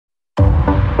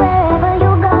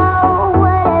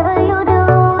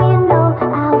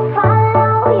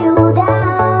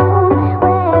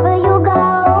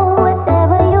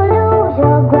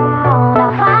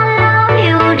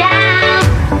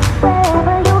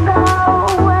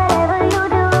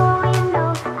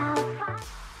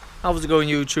How's it going,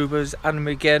 YouTubers? I'm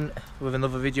again with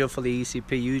another video for the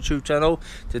ECP YouTube channel.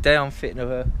 Today I'm fitting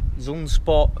a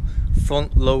Zunsport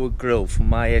front lower grille for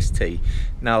my ST.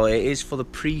 Now it is for the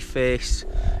pre-face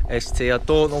ST. I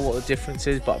don't know what the difference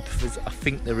is, but I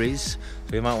think there is,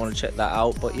 so you might want to check that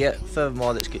out. But yeah,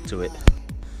 furthermore, let's get to it.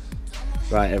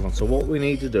 Right everyone, so what we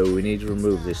need to do, we need to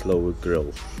remove this lower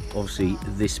grille. Obviously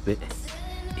this bit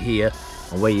here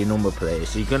and where your number plate is.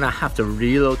 So you're gonna have to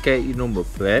relocate your number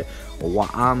plate, or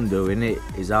what I'm doing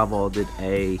is I've ordered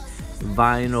a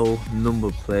vinyl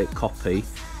number plate copy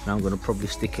and I'm gonna probably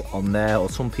stick it on there, or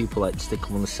some people like to stick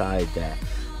them on the side there.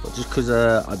 But just because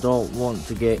I don't want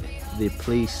to get the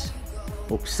police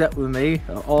upset with me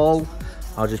at all,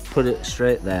 I'll just put it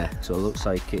straight there so it looks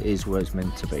like it is where it's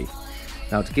meant to be.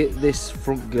 Now to get this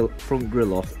front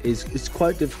grille off it's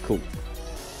quite difficult.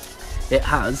 It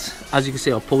has, as you can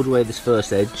see, I pulled away this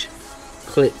first edge,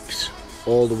 clips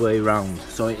all the way around,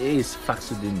 so it is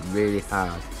fastened in really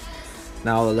hard.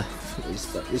 Now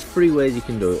there's three ways you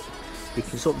can do it. You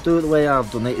can sort of do it the way I've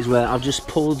done it, is where I've just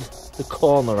pulled the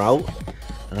corner out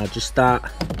and I just start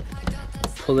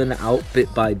pulling it out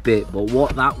bit by bit. But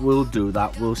what that will do,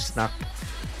 that will snap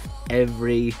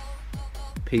every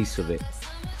piece of it,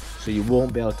 so you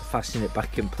won't be able to fasten it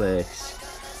back in place.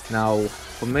 Now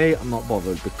for me, I'm not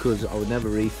bothered because I would never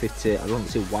refit it. I don't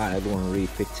see why I'd want to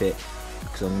refit it,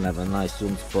 because I'm going to have a nice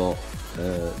Zunsport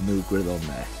new grille on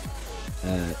there.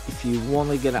 If you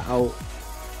want to get it out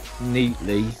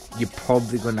neatly, you're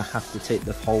probably going to have to take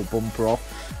the whole bumper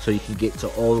off so you can get to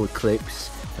all the clips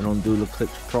and undo the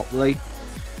clips properly.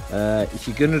 If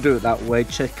you're going to do it that way,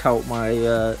 check out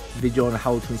my video on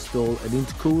how to install an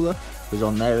intercooler, because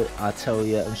on there I tell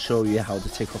you and show you how to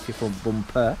take off your front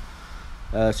bumper.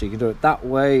 So you can do it that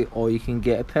way, or you can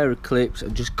get a pair of clips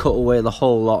and just cut away the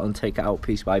whole lot and take it out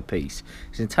piece by piece.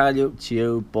 It's entirely up to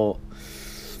you, but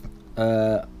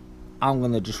I'm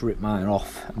going to just rip mine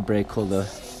off and break all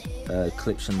the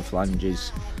clips and the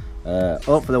flanges.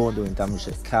 Hopefully they won't do any damage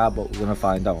to the car, but we're going to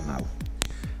find out now.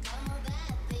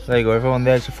 There you go everyone,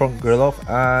 there's the front grille off,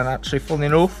 and actually funny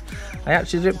enough, I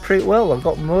actually did it pretty well. I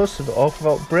got most of it off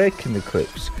without breaking the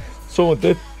clips. Some I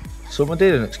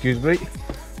didn't, excuse me.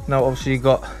 Now obviously you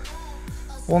got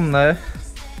one there,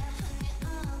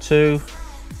 2,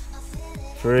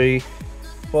 3,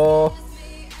 4,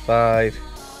 5,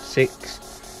 6,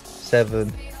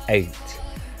 7, 8.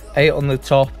 8 on the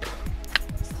top,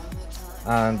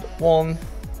 and 1,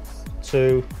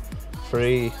 2,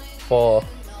 3, 4,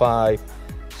 5,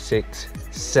 6,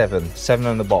 7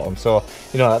 on the bottom. So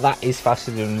you know that is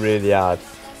fastened in really hard.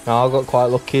 Now I got quite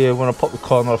lucky when I popped the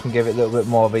corner off and gave it a little bit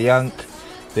more of a yank.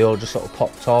 They all just sort of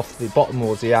popped off. The bottom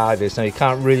was the hardest. Now you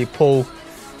can't really pull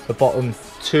the bottom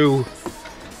too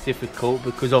difficult,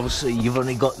 because obviously you've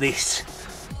only got this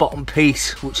bottom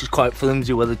piece which is quite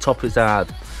flimsy, where the top is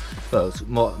hard. Well, it's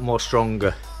more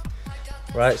stronger.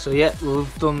 Right, so yeah,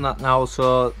 we've done that now.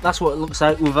 So that's what it looks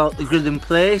like without the grid in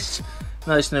place.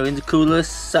 Nice new intercooler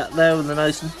sat there with a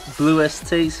nice blue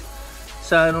ST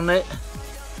sign on it.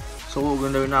 So what we're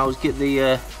going to do now is get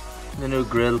the new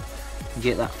grill and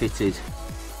get that fitted.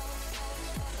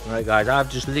 Right guys,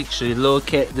 I've just literally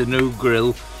located the new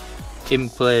grill in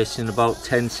place in about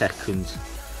 10 seconds.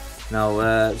 Now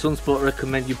Zunsport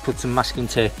recommend you put some masking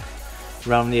tape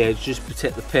around the edge just to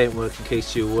protect the paintwork in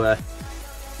case you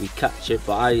catch it,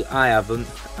 but I haven't,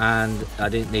 and I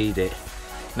didn't need it.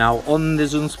 Now on the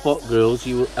Zunsport grills,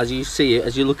 as you see it,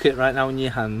 as you look at it right now in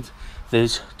your hand,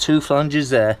 there's 2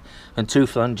 flanges there and 2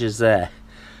 flanges there,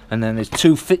 and then there's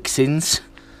 2 fixings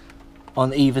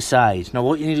on either side. Now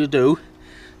what you need to do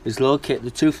is locate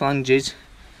the 2 flanges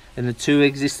and the 2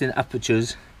 existing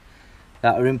apertures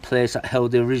that are in place that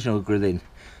held the original grill in.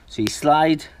 So you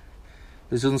slide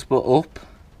the Zunsport up,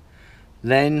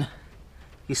 then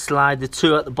you slide the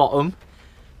 2 at the bottom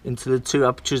into the 2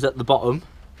 apertures at the bottom.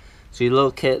 So you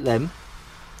locate them.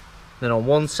 Then on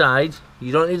one side,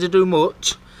 you don't need to do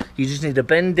much, you just need to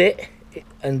bend it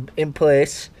and in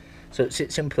place so it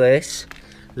sits in place.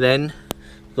 Then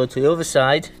go to the other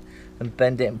side and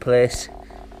bend it in place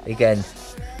again.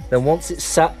 Then once it's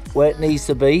sat where it needs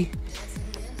to be,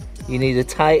 you need to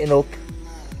tighten up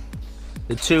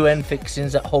the 2 end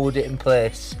fixings that hold it in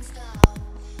place.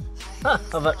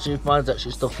 Mine's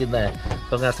actually stuck in there, so I'm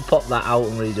gonna have to pop that out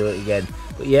and redo it again.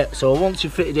 But yeah, so once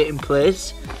you've fitted it in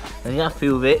place and you're happy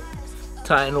with it,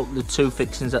 tighten up the 2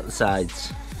 fixings at the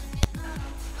sides.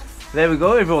 There we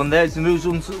go everyone, there's the new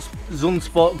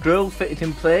Zunsport grill fitted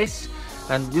in place.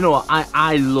 And you know what,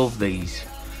 I love these.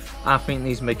 I think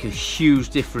these make a huge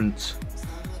difference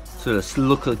to the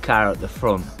look of the car at the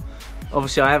front.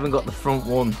 Obviously I haven't got the front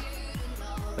one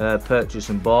purchased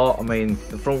and bought. I mean,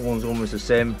 the front one's almost the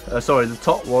same. Sorry, the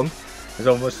top one is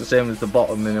almost the same as the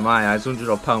bottom in my eyes.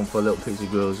 £100 for a little piece of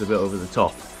grille is a bit over the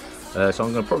top. So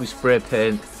I'm going to probably spray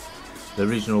paint the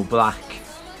original black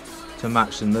to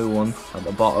match the new one at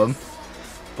the bottom.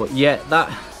 But yeah,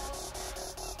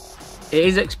 it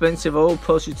is expensive. I will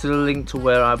post you to the link to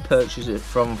where I purchased it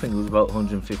from. I think it was about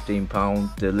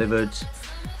 £115 delivered.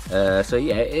 So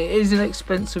yeah, it is an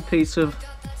expensive piece of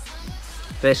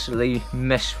basically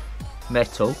mesh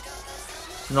metal.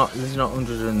 There's not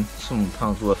 £100 and some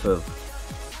pounds worth of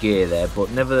gear there, but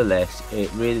nevertheless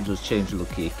it really does change the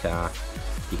look of your car.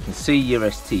 You can see your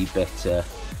ST better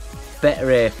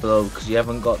airflow because you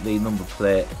haven't got the number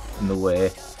plate in the way.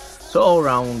 So all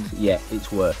round, yeah,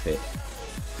 it's worth it.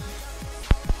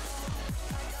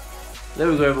 There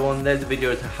we go everyone, there's a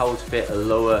video to how to fit a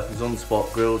lower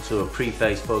Zunsport grille to a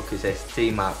pre-faced Focus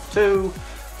ST Mk2.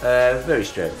 Very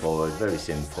straightforward, very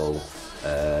simple.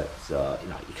 So you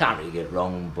know, you can't really get it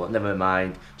wrong, but never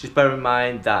mind. Just bear in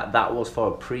mind that that was for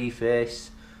a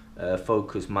pre-face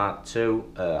Focus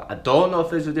Mk2. I don't know if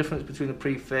there's a difference between the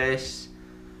pre-face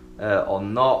or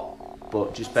not,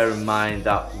 but just bear in mind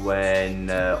that when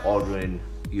ordering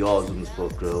your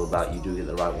Zunsport grille, that you do get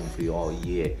the right one for your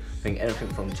year. I think anything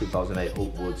from 2008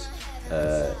 upwards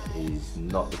is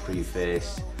not the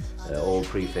pre-face. All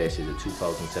pre-faces are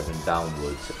 2007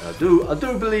 downwards. I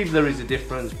do believe there is a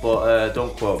difference, but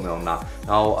don't quote me on that.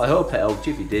 Now, I hope it helped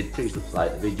you. If you did, please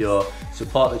like the video,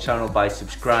 support the channel by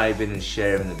subscribing and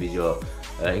sharing the video,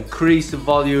 increase the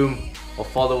volume of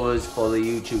followers for the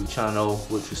YouTube channel,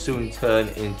 which will soon turn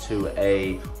into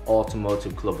a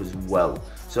automotive club as well.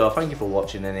 So thank you for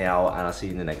watching anyhow, and I'll see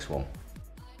you in the next one.